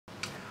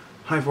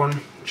Hi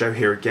everyone, Joe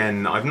here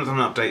again. I've not done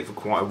an update for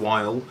quite a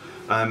while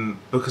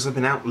because I've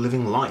been out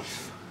living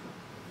life.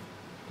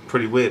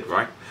 Pretty weird,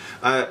 right?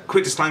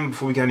 Quick disclaimer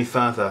before we go any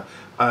further.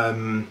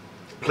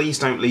 Please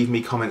don't leave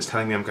me comments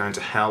telling me I'm going to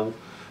hell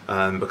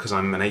because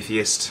I'm an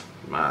atheist.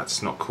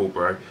 It's not cool,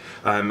 bro.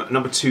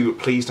 Number two,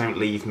 please don't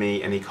leave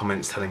me any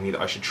comments telling me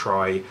that I should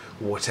try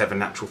whatever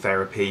natural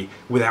therapy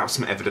without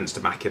some evidence to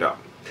back it up.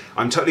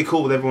 I'm totally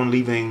cool with everyone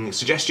leaving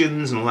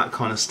suggestions and all that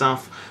kind of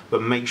stuff,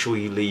 but make sure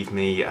you leave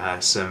me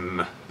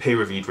some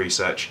peer-reviewed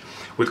research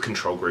with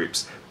control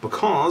groups,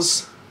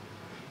 because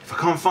if I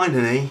can't find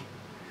any,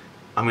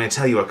 I'm going to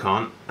tell you I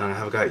can't, and I'm going to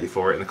have a go at you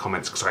for it in the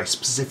comments, because I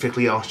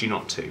specifically asked you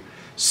not to.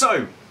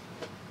 So,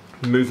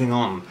 moving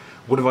on.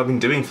 What have I been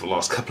doing for the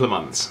last couple of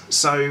months?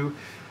 So,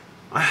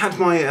 I had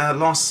my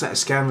last set of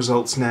scan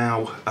results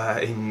now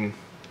in,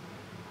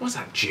 what was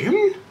that,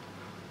 June?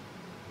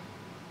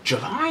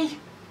 July?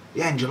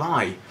 Yeah, in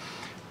July.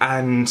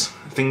 And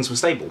things were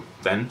stable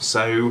then,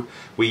 so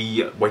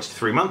we waited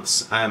 3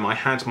 months. I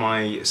had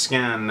my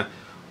scan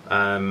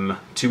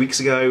 2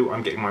 weeks ago.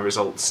 I'm getting my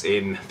results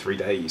in 3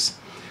 days.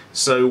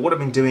 So what I've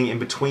been doing in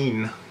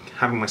between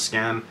having my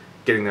scan,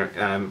 getting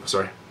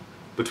the,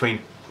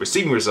 between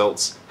receiving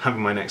results,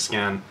 having my next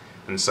scan,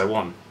 and so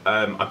on.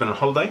 I've been on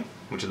holiday,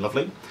 which is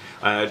lovely.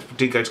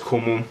 Did go to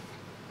Cornwall,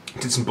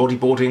 did some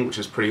bodyboarding, which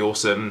was pretty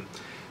awesome.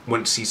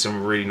 Went to see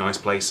some really nice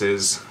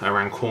places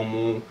around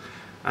Cornwall,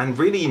 and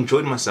really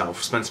enjoyed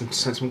myself. Spent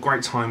some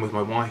great time with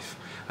my wife,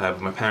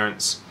 with my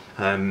parents.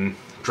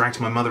 Dragged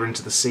my mother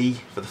into the sea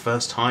for the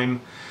first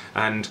time,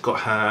 and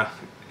got her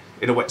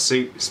in a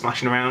wetsuit,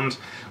 splashing around,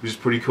 which is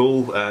pretty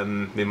cool.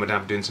 Me and my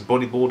dad were doing some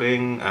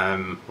bodyboarding.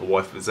 My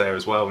wife was there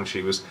as well, and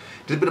she did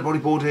a bit of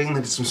bodyboarding.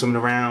 They did some swimming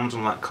around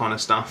and all that kind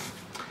of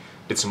stuff.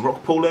 Did some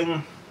rock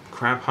pooling,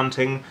 crab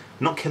hunting,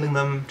 not killing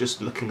them,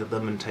 just looking at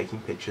them and taking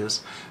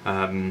pictures.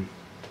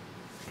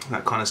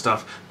 That kind of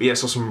stuff. But yeah,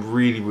 saw some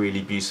really,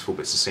 really beautiful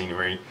bits of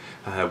scenery,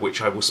 which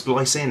I will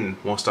splice in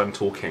whilst I'm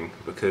talking,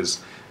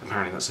 because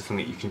apparently that's the thing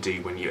that you can do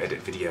when you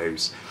edit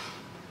videos.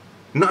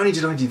 Not only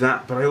did I do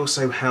that, but I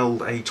also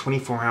held a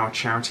 24-hour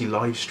charity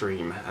live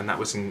stream, and that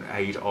was in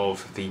aid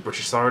of the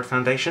British Thyroid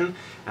Foundation,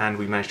 and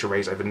we managed to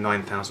raise over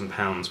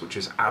 £9,000, which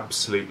is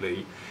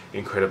absolutely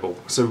incredible.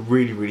 So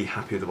really, really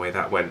happy with the way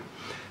that went.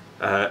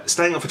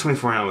 Staying up for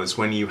 24 hours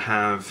when you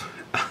have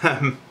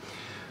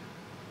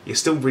you're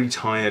still really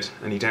tired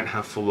and you don't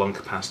have full lung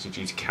capacity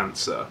due to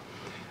cancer.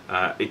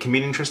 It can be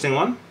an interesting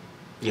one.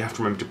 You have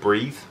to remember to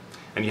breathe,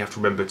 and you have to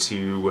remember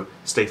to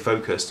stay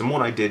focused. And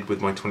what I did with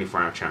my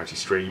 24-hour charity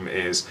stream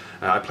is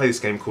I play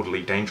this game called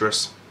Elite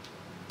Dangerous.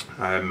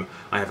 I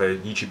have a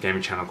YouTube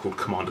gaming channel called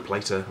Commander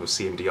Plater, or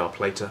CMDR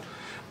Plater,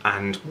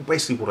 and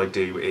basically what I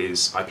do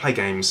is I play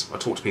games, I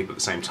talk to people at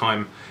the same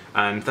time,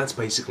 and that's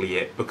basically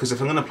it, because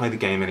if I'm going to play the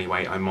game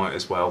anyway, I might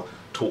as well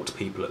talk to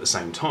people at the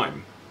same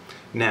time.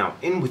 Now,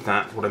 in with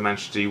that, what I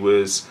managed to do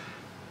was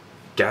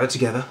gather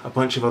together a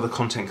bunch of other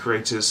content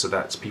creators, so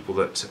that's people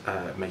that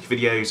make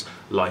videos,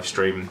 live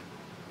stream,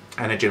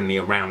 and are generally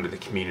around in the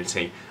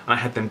community. And I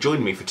had them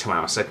join me for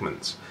 2-hour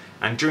segments.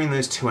 And during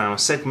those 2-hour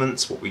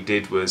segments, what we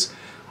did was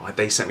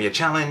they sent me a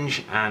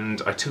challenge,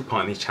 and I took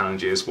part in these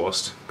challenges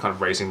whilst kind of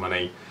raising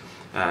money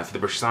for the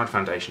British Thyroid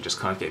Foundation, just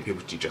kind of getting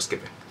people to do Just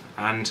Giving.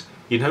 And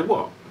you know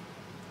what?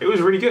 It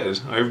was really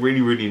good. I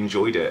really, really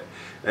enjoyed it.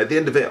 At the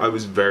end of it, I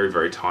was very,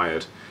 very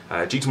tired.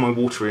 Due to my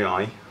watery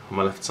eye on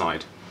my left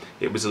side,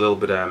 it was a little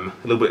bit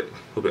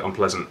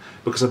unpleasant,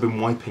 because I've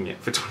been wiping it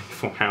for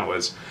 24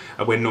 hours.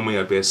 When normally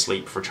I'd be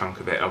asleep for a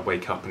chunk of it, I'd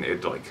wake up and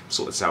it'd like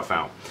sort itself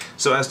out.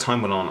 So as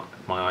time went on,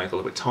 my eye got a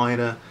little bit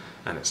tighter,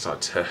 and it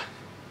started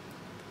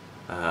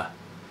to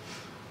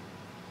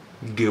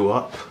go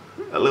up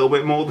a little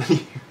bit more than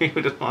you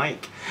would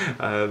like.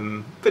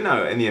 But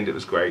no, in the end it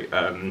was great.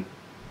 And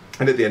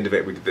at the end of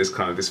it, we did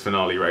this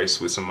finale race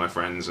with some of my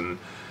friends, and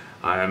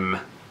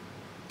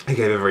I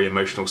gave a very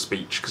emotional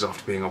speech, because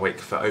after being awake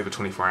for over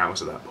 24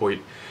 hours at that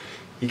point,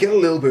 you get a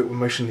little bit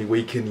emotionally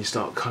weak, and you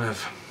start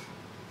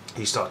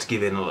to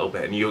give in a little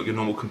bit, and your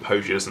normal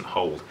composure doesn't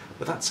hold.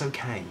 But that's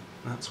okay.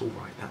 That's all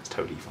right. That's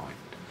totally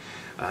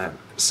fine.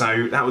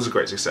 So that was a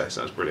great success.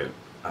 That was brilliant.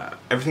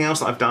 Everything else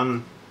that I've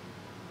done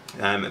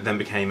then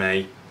became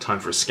a time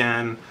for a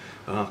scan.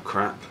 Oh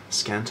crap,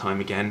 scan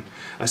time again.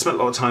 I spent a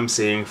lot of time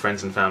seeing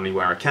friends and family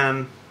where I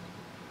can,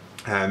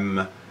 and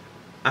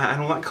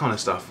all that kind of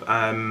stuff.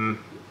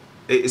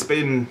 It's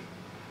been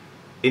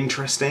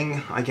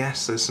interesting, I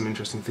guess. There's some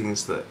interesting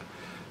things that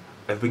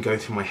have been going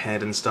through my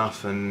head and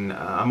stuff, and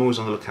I'm always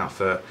on the lookout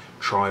for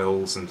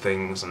trials and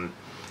things, and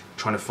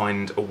trying to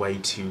find a way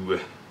to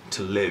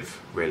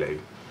live, really.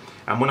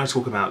 And when I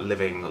talk about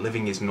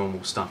living is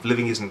normal stuff.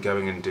 Living isn't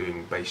going and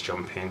doing base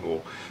jumping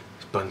or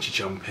bungee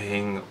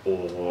jumping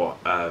or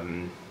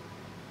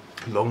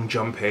long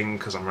jumping,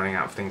 because I'm running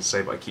out of things to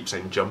say, but I keep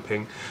saying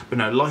jumping. But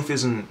no, life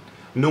isn't,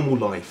 normal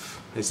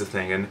life is the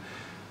thing, and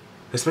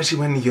especially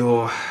when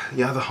your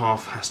other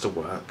half has to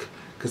work,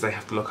 because they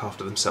have to look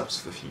after themselves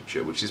for the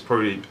future, which is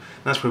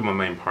that's probably my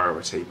main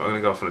priority. But I'm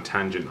going to go off on a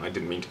tangent I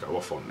didn't mean to go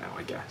off on now,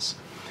 I guess.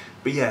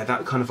 But yeah,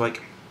 that kind of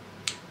like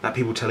that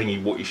people telling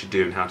you what you should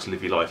do and how to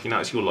live your life. You know,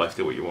 it's your life,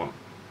 do what you want.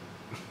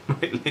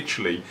 Like,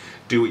 literally,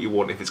 do what you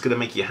want. If it's going to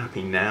make you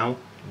happy now,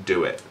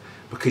 do it.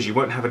 Because you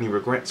won't have any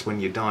regrets when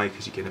you die,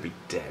 because you're going to be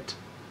dead.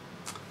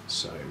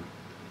 So,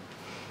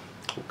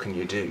 what can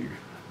you do?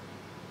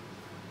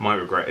 My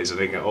regret is I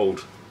didn't get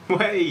old.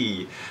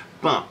 Way!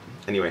 But,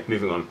 anyway,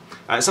 moving on.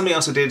 Something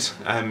else I did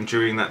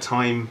during that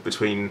time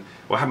between,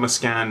 well, I had my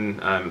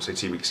scan, say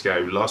 2 weeks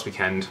ago, last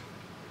weekend.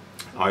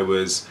 I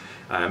was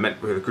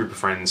met with a group of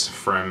friends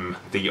from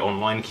the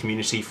online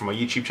community from my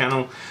YouTube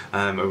channel.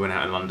 We went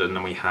out in London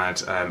and we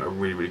had a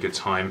really, really good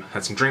time.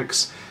 Had some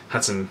drinks,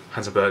 had some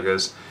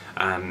burgers,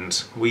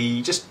 and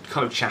we just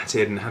kind of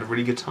chatted and had a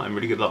really good time,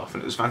 really good laugh,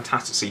 and it was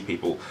fantastic to see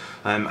people.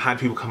 Had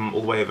people come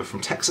all the way over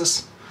from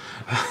Texas,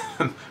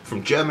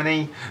 from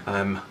Germany,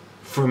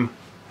 from,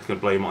 it's going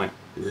to blow your mind,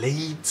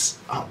 Leeds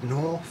up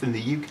north in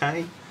the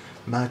UK.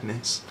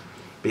 Madness.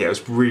 But yeah, it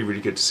was really,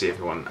 really good to see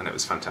everyone, and it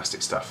was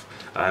fantastic stuff.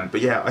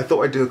 But yeah, I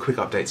thought I'd do a quick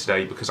update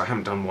today because I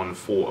haven't done one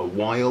for a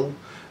while,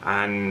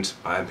 and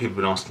people have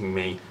been asking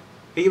me,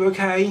 "Are you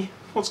okay?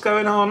 What's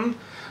going on?"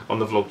 on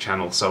the vlog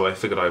channel. So I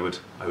figured I would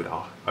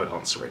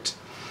answer it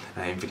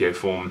in video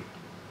form.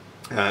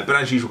 But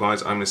as usual,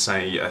 guys, I'm going to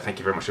say thank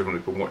you very much to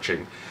everyone who's been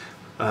watching.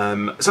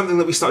 Something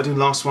that we started doing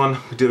last one,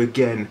 we do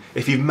again.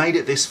 If you've made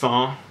it this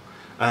far,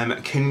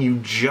 can you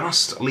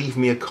just leave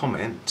me a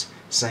comment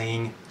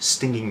saying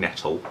stinging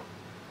nettle?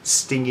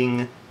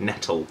 Stinging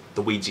nettle,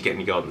 the weeds you get in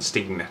your garden,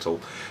 stinging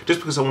nettle, just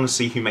because I want to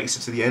see who makes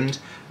it to the end.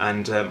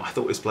 And I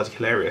thought it was bloody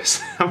hilarious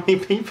how many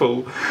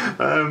people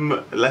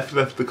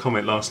left the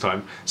comment last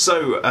time.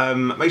 So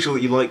make sure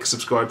that you like,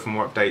 subscribe for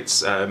more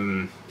updates.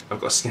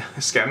 I've got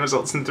scan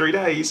results in 3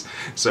 days,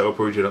 so I'll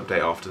probably do an update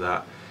after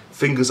that.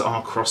 Fingers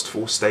are crossed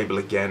for stable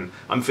again.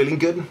 I'm feeling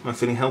good, I'm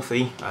feeling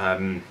healthy,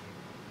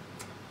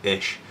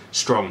 ish,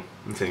 strong,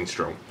 I'm feeling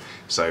strong.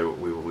 So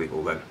we will leave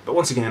all then. But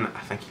once again,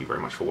 thank you very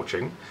much for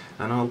watching,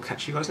 and I'll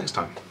catch you guys next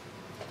time.